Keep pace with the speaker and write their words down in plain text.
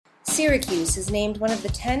Syracuse is named one of the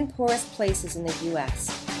 10 poorest places in the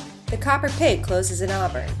U.S. The Copper Pig closes in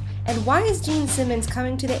Auburn. And why is Gene Simmons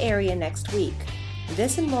coming to the area next week?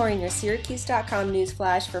 This and more in your Syracuse.com news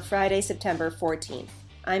flash for Friday, September 14th.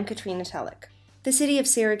 I'm Katrina Tulloch. The city of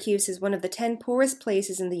Syracuse is one of the 10 poorest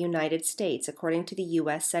places in the United States, according to the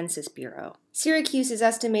U.S. Census Bureau. Syracuse's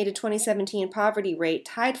estimated 2017 poverty rate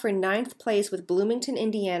tied for 9th place with Bloomington,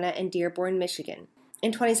 Indiana, and Dearborn, Michigan.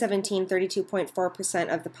 In 2017,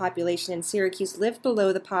 32.4% of the population in Syracuse lived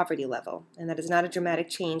below the poverty level, and that is not a dramatic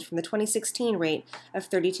change from the 2016 rate of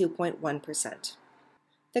 32.1%.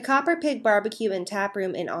 The Copper Pig Barbecue and Tap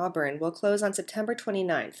Room in Auburn will close on September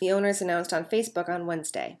 29th, the owners announced on Facebook on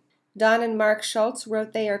Wednesday. Don and Mark Schultz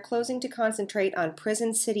wrote they are closing to concentrate on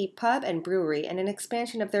Prison City Pub and Brewery and an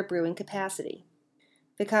expansion of their brewing capacity.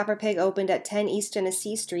 The Copper Pig opened at 10 East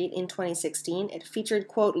Genesee Street in 2016. It featured,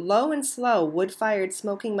 quote, low and slow wood-fired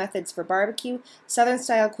smoking methods for barbecue,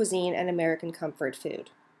 Southern-style cuisine, and American comfort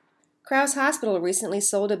food. Crouse Hospital recently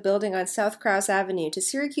sold a building on South Crouse Avenue to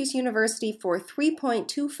Syracuse University for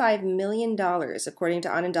 $3.25 million, according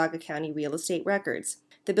to Onondaga County real estate records.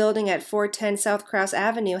 The building at 410 South Crouse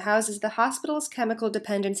Avenue houses the hospital's chemical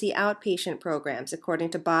dependency outpatient programs,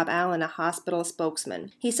 according to Bob Allen, a hospital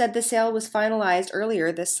spokesman. He said the sale was finalized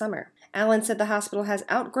earlier this summer. Allen said the hospital has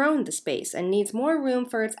outgrown the space and needs more room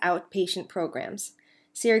for its outpatient programs.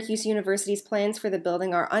 Syracuse University's plans for the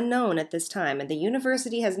building are unknown at this time, and the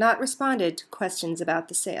university has not responded to questions about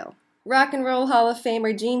the sale. Rock and Roll Hall of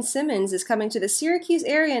Famer Gene Simmons is coming to the Syracuse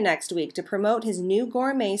area next week to promote his new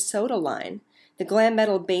gourmet soda line. The glam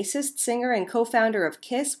metal bassist, singer, and co-founder of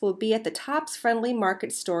KISS will be at the Tops Friendly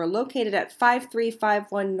Market store located at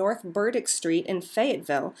 5351 North Burdick Street in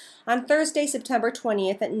Fayetteville on Thursday, September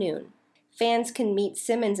 20th at noon. Fans can meet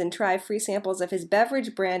Simmons and try free samples of his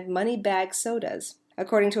beverage brand Moneybag sodas.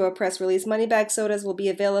 According to a press release, Moneybag sodas will be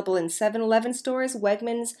available in 7-Eleven stores,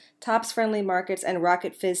 Wegmans, Tops Friendly Markets, and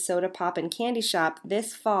Rocket Fizz Soda Pop and Candy Shop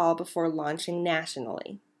this fall before launching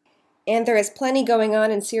nationally. And there is plenty going on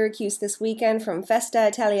in Syracuse this weekend, from Festa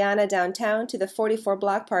Italiana downtown to the 44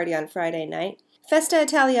 Block Party on Friday night. Festa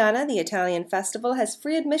Italiana, the Italian festival, has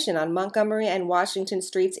free admission on Montgomery and Washington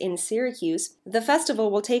streets in Syracuse. The festival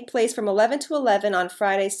will take place from 11 to 11 on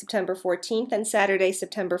Friday, September 14th and Saturday,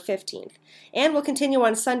 September 15th, and will continue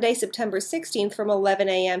on Sunday, September 16th from 11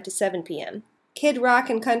 a.m. to 7 p.m. Kid Rock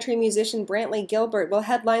and country musician Brantley Gilbert will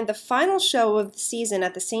headline the final show of the season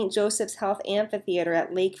at the St. Joseph's Health Amphitheater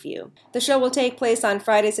at Lakeview. The show will take place on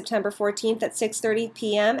Friday, September 14th at 6:30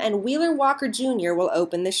 p.m., and Wheeler Walker Jr. will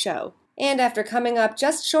open the show. And after coming up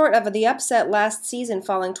just short of the upset last season,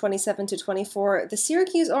 falling 27-24, the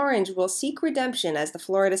Syracuse Orange will seek redemption as the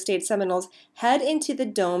Florida State Seminoles head into the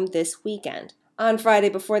Dome this weekend. On Friday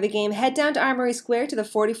before the game, head down to Armory Square to the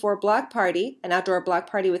 44 Block Party, an outdoor block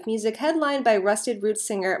party with music headlined by Rusted Roots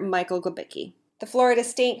singer Michael Glabicki. The Florida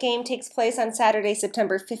State game takes place on Saturday,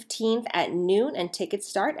 September 15th at noon, and tickets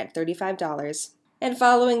start at $35. And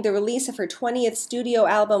following the release of her 20th studio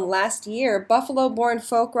album last year, Buffalo-born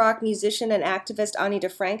folk rock musician and activist Ani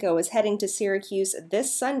DeFranco is heading to Syracuse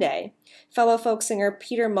this Sunday. Fellow folk singer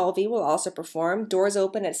Peter Mulvey will also perform. Doors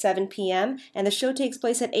open at 7 p.m., and the show takes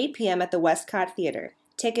place at 8 p.m. at the Westcott Theater.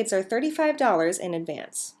 Tickets are $35 in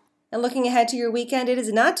advance. And looking ahead to your weekend, it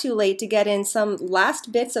is not too late to get in some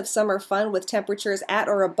last bits of summer fun with temperatures at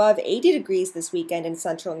or above 80 degrees this weekend in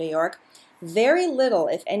central New York. Very little,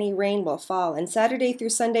 if any, rain will fall, and Saturday through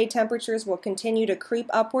Sunday temperatures will continue to creep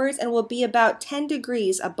upwards and will be about 10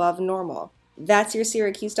 degrees above normal. That's your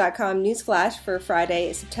Syracuse.com news flash for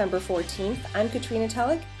Friday, September 14th. I'm Katrina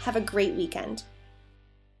Tulloch. Have a great weekend.